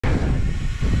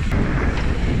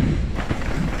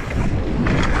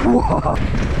Whoa.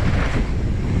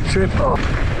 Triple.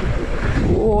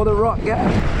 Whoa, the rock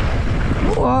gap.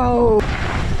 Whoa.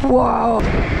 Whoa.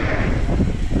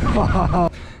 Whoa.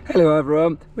 Hello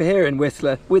everyone, we're here in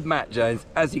Whistler with Matt Jones.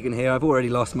 As you can hear, I've already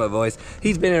lost my voice.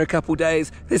 He's been here a couple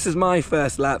days. This is my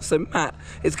first lap, so Matt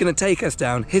is going to take us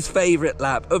down his favourite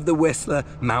lap of the Whistler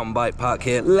mountain bike park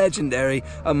here. Legendary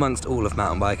amongst all of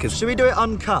mountain bikers. Should we do it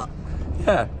uncut?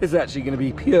 Yeah, it's actually going to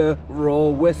be pure, raw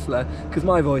Whistler, because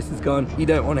my voice is gone. You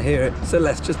don't want to hear it, so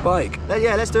let's just bike.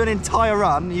 Yeah, let's do an entire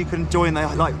run. You can join the,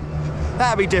 like,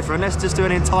 that'd be different. Let's just do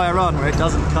an entire run where it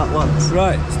doesn't cut once.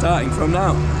 Right, starting from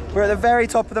now. We're at the very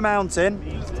top of the mountain.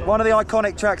 One of the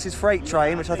iconic tracks is Freight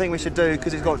Train, which I think we should do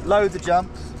because it's got loads of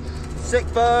jumps, sick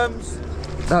berms.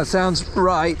 That sounds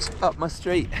right up my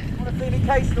street. Want to cleanly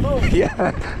case them all?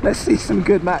 Yeah, let's see some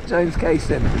good Matt Jones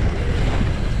casing.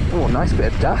 Oh, nice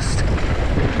bit of dust.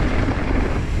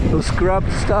 Little scrub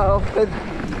to start off with.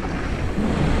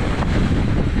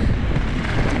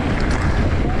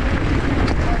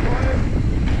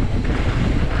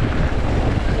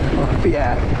 Oh,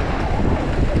 yeah.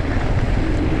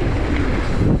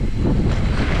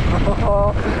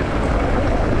 Oh.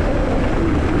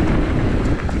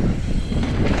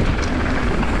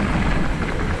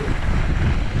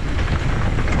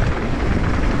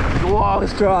 Whoa,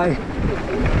 it's dry.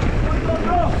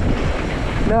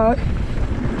 No.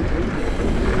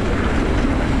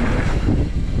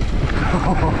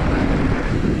 Oh.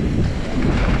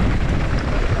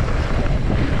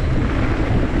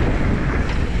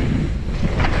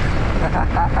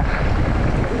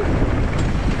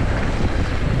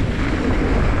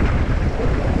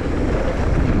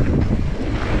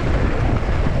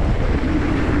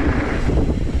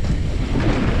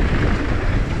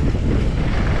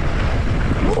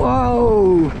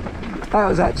 Whoa, that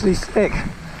was actually sick.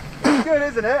 It's good,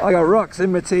 isn't it? I got rocks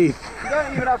in my teeth. You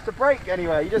don't even have to brake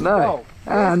anyway, you just No. roll.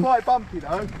 It's quite bumpy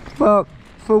though. Well,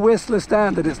 for Whistler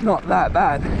standard, it's not that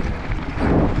bad.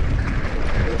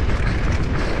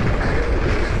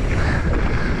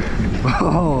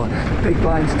 Oh, big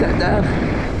blind step down,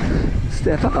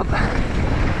 step up.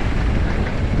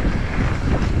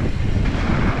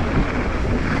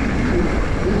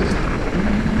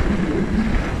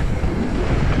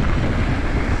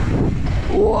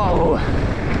 Whoa.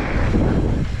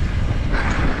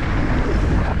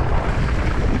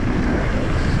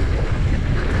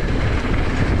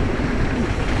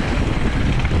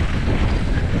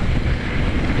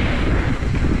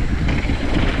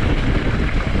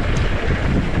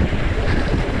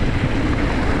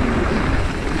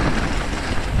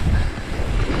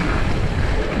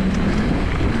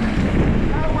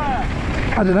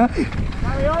 I don't know.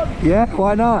 Carry on. Yeah,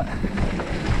 why not?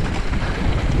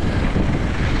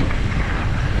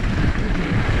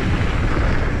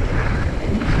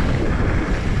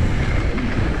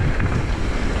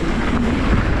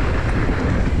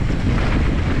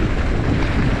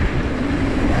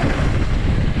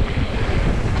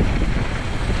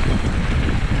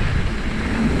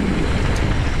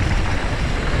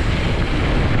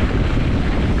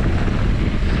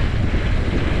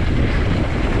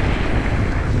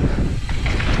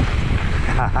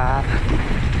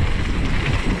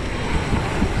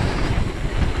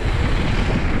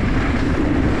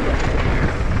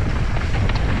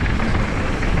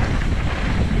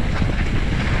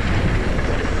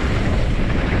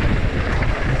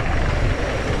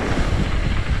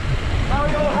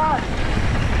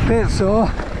 Bit sore.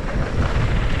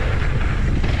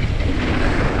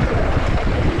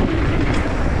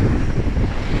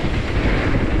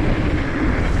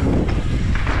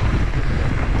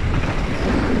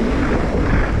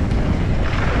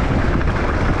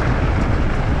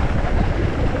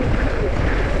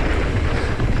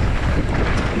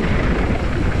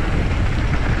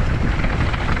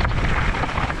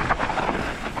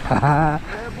 Yeah,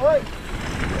 boy.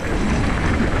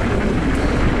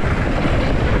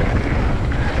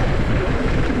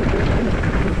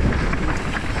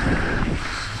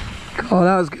 Oh,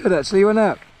 that was good actually,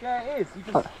 wasn't it? Yeah, it is.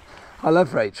 You just... I love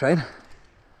Freight Train.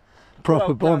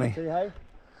 Proper bomby. Hey?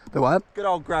 The what? Good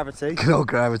old gravity. Good old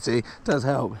gravity. Does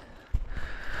help.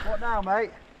 What now,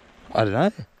 mate? I don't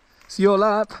know. It's your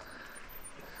lap.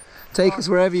 Take us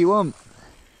wherever you want.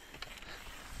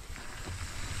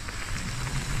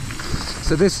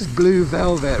 So this is blue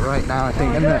velvet right now, I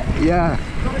think, isn't it? Yeah.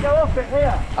 You want to go off it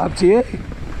here? Up to you.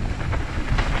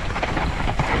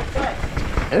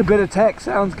 A bit of tech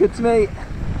sounds good to me.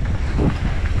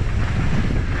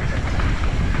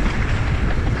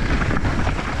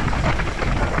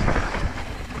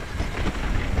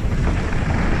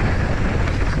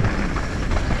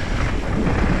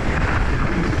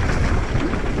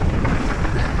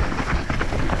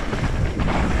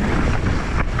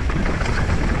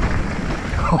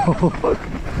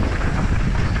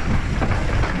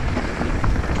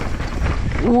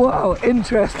 Wow,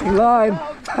 interesting line.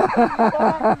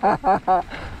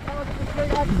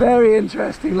 Very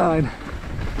interesting line.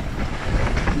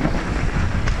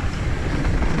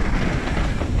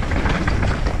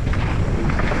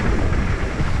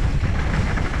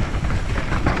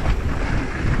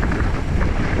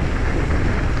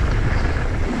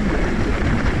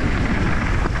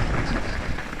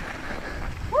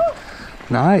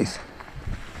 Nice.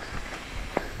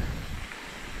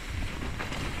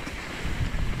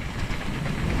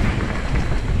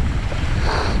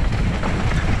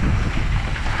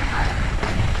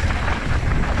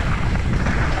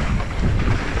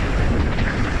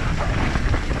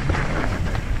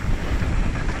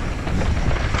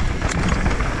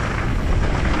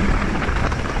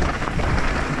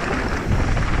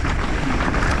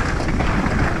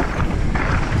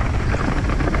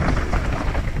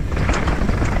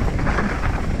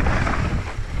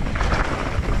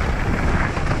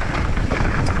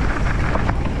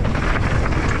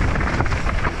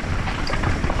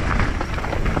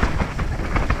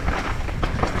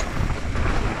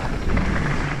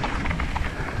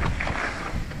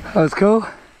 That was cool.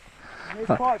 It's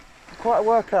quite a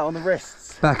workout on the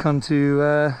wrists. Back onto,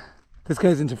 this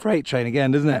goes into freight train again,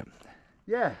 doesn't it?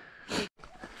 Yeah.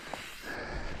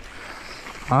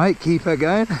 Alright, keep her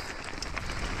going.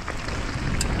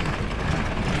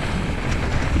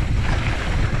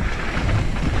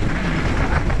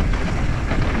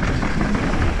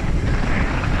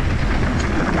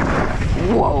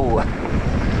 Whoa!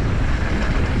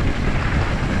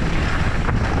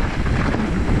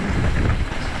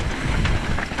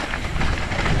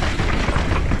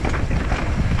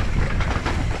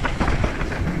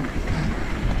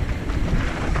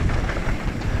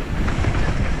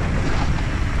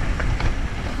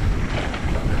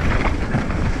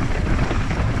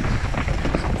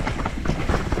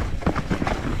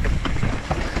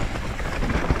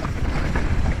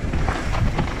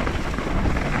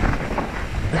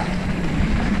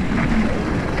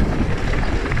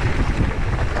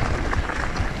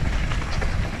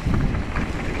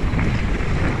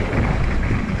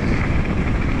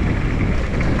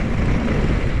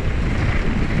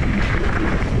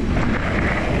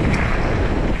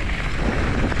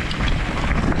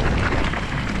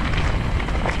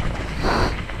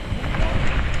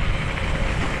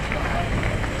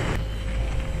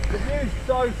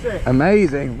 So sick.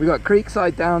 Amazing. We got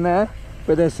Creekside down there,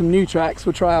 where there's some new tracks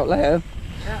we'll try out later.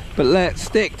 Yeah. But let's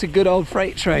stick to good old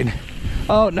freight train.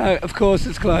 Oh no, of course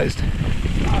it's closed.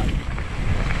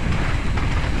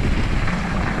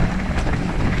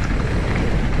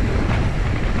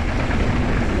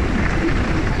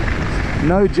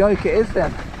 No joke it is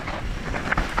then.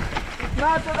 It's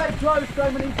mad that they close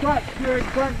so many tracks during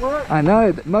crank work. I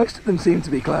know, but most of them seem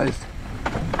to be closed.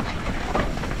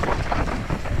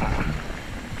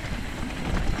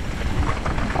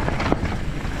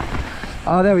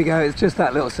 Oh, there we go, it's just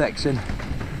that little section.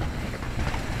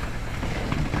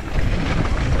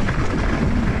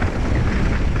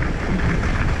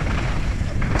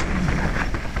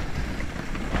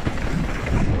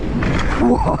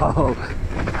 Whoa!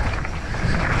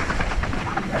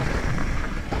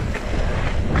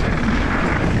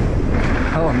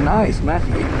 Oh, nice,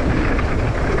 Matthew.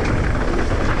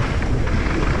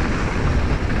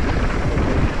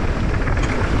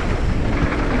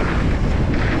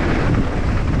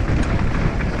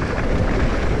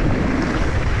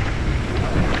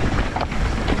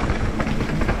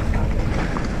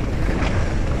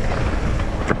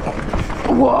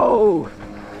 Whoa!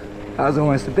 That was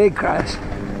almost a big crash.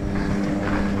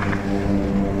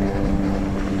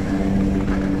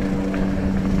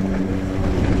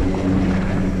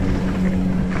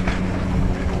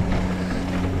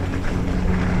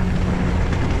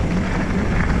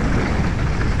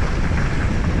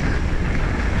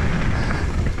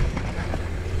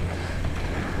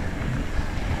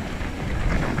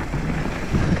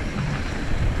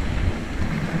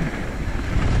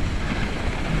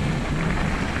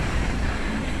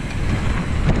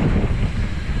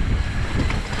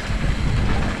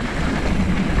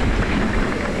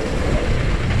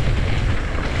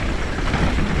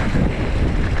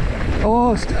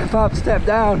 Oh, step up, step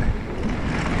down.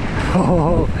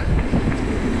 Oh,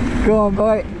 go on,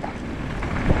 boy.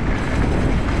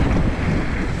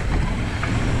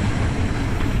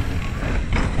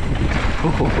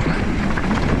 Oh.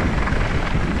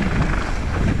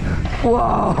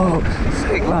 Whoa,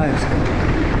 sick lines.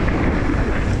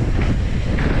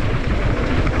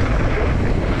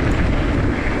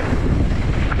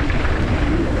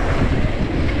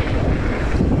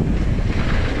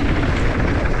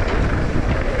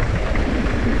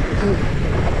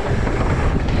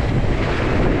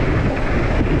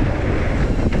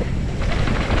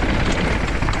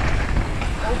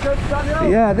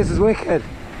 Yeah, this is wicked.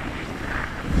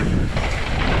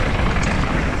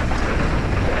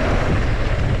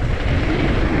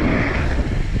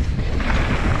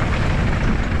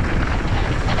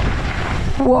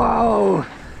 Whoa!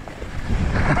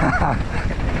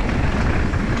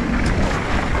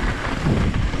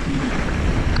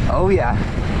 Oh yeah.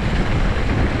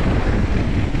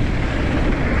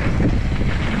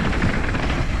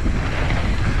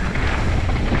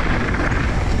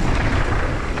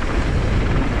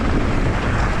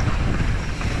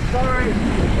 Sorry.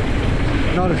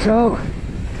 Not at all.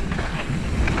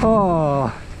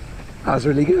 Oh, that was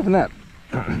really good, wasn't it?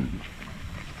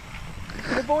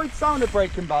 Avoid sound of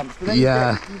breaking bumps, but then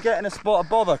Yeah. you get in a spot of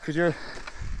bother because you're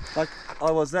like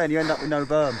I was then. You end up with no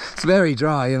berm. It's very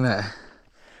dry, isn't it?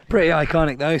 Pretty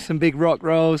iconic though. Some big rock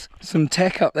rolls, some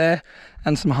tech up there,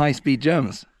 and some high-speed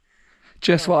jumps.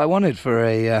 Just what I wanted for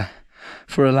a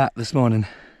lap this morning.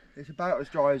 It's about as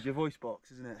dry as your voice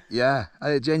box, isn't it? Yeah,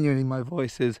 genuinely my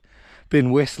voice has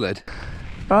been whistled.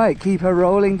 Right, keep her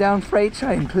rolling down freight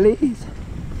train, please.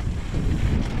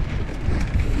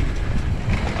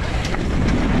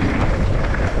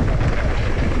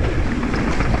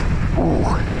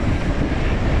 Oh.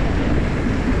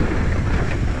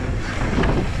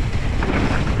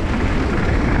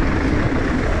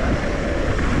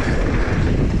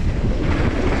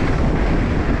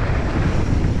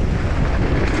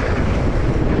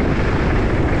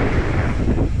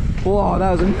 Whoa,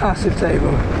 that was a massive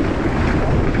table.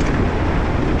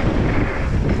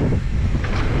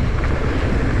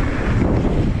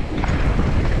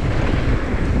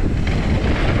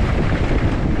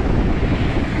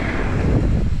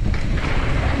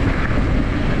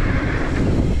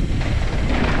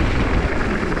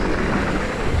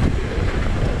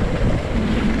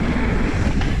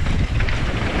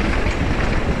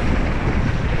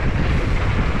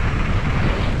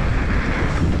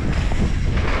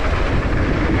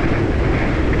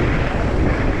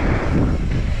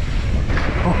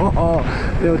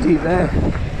 Oh, real deep there.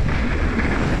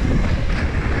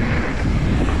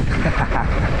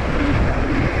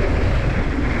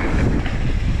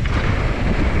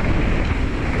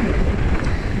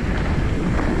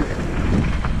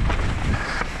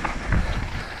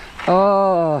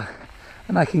 Oh,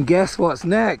 and I can guess what's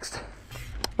next.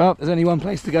 Well, there's only one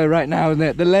place to go right now, isn't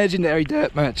it? The legendary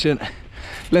Dirt Merchant.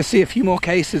 Let's see a few more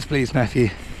cases, please, Matthew.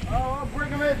 Oh, I'll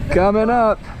bring them in. Coming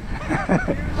up. You line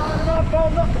them up,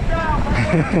 I'll knock them down.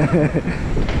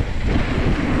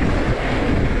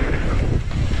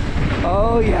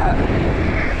 Oh yeah.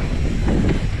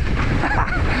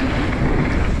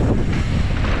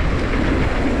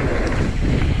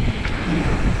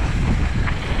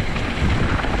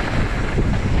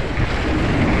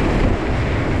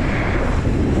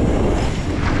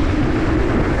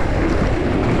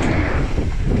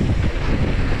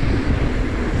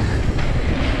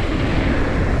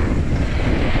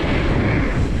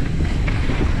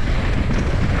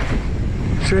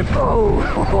 Triple.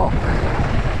 Oh.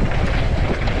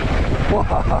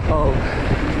 Whoa.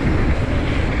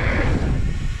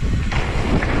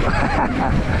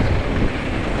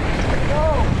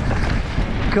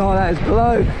 God, that is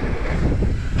blown.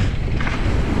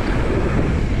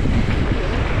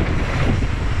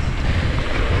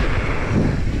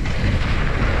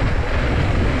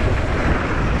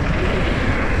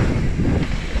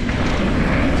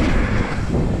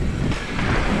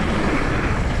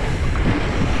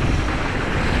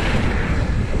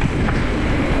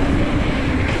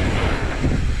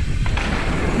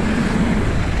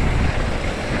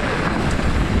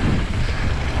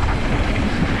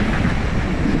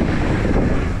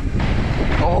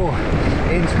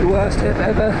 Into the worst hip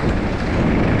ever.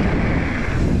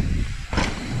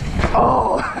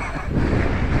 Oh!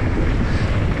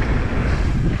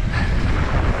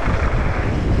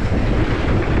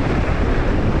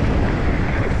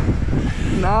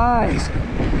 Nice!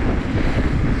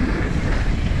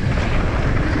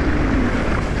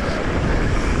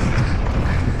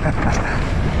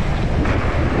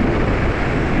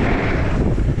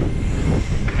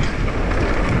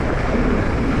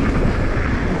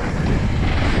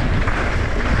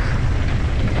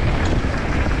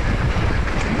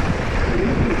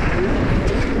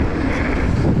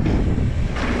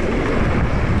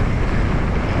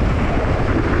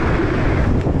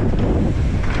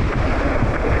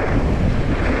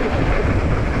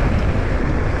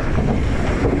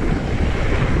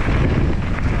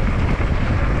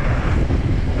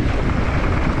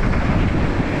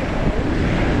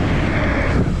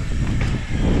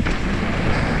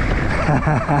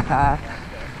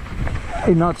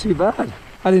 Hey, not too bad.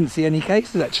 I didn't see any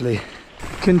cases actually.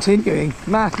 Continuing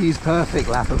Matthew's perfect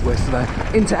lap at Whistler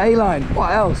into A-line.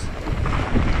 What else?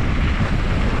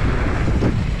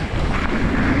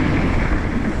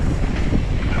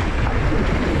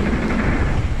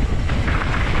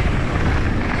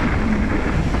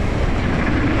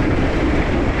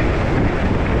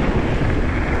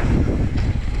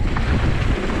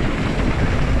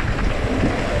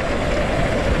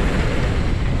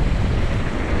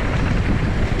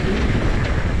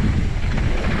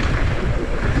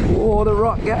 Oh, the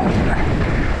rock gap.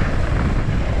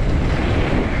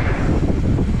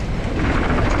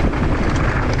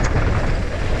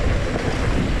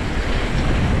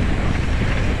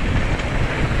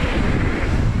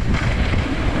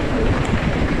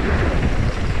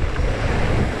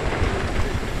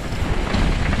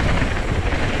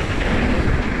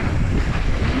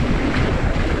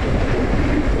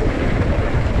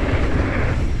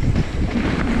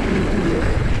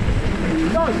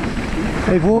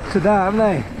 They've walked to that, haven't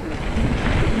they?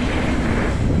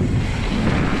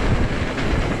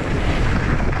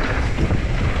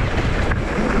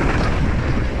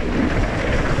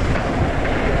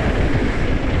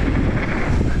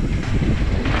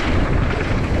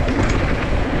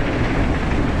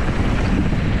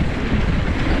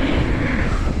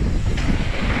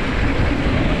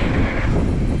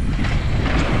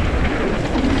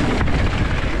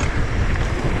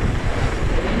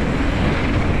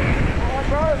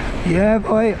 Yeah,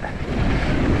 boy,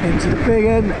 into the big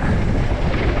end.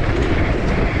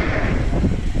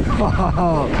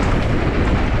 Oh.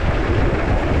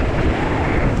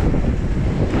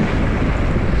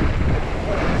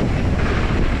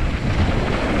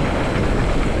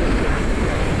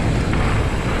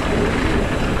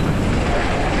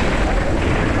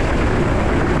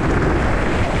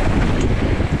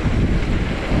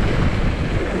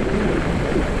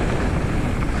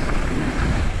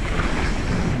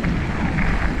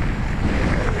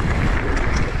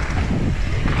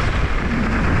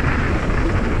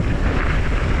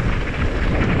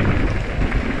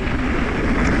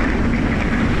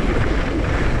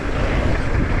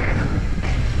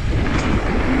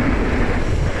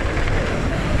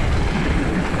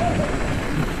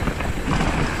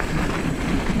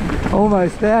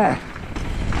 Almost there.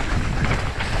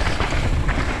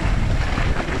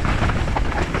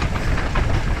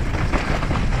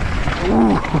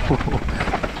 Ooh.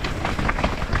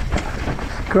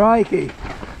 Crikey.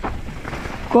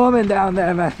 Bombing down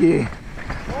there, Matthew.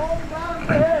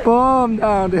 Bomb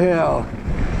down the hill.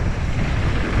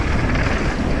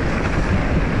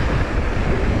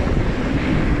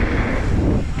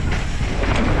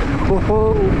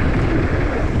 Whoa.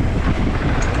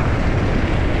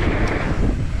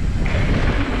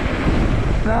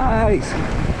 Nice.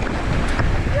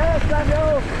 Yes,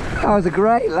 Daniel. That was a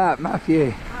great lap,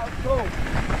 Matthew. That was cool.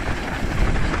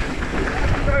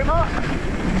 Thank you very much.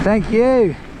 Thank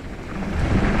you.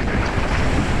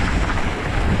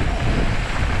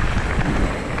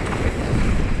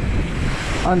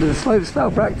 Under the slope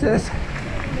style practice.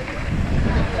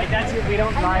 Like that's it, we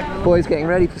don't drive. Boys getting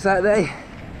ready for Saturday.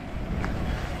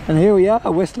 And here we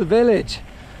are, Whistler Village,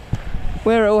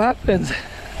 where it all happens.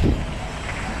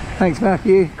 Thanks,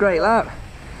 Matthew. Great lap.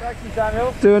 Thank you,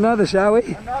 Daniel. Do another, shall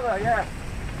we? Another, yeah.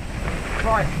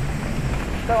 Right.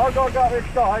 So I've got to go up this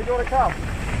side. Do you want to come?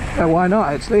 Why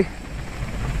not, actually?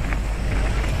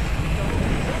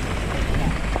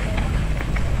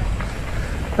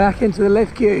 Back into the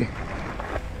lift queue.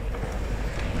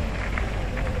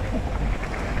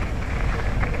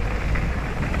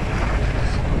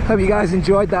 Hope you guys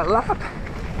enjoyed that lap.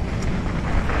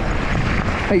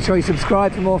 Make sure you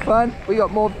subscribe for more fun. We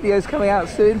got more videos coming out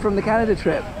soon from the Canada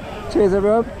trip. Cheers,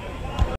 everyone.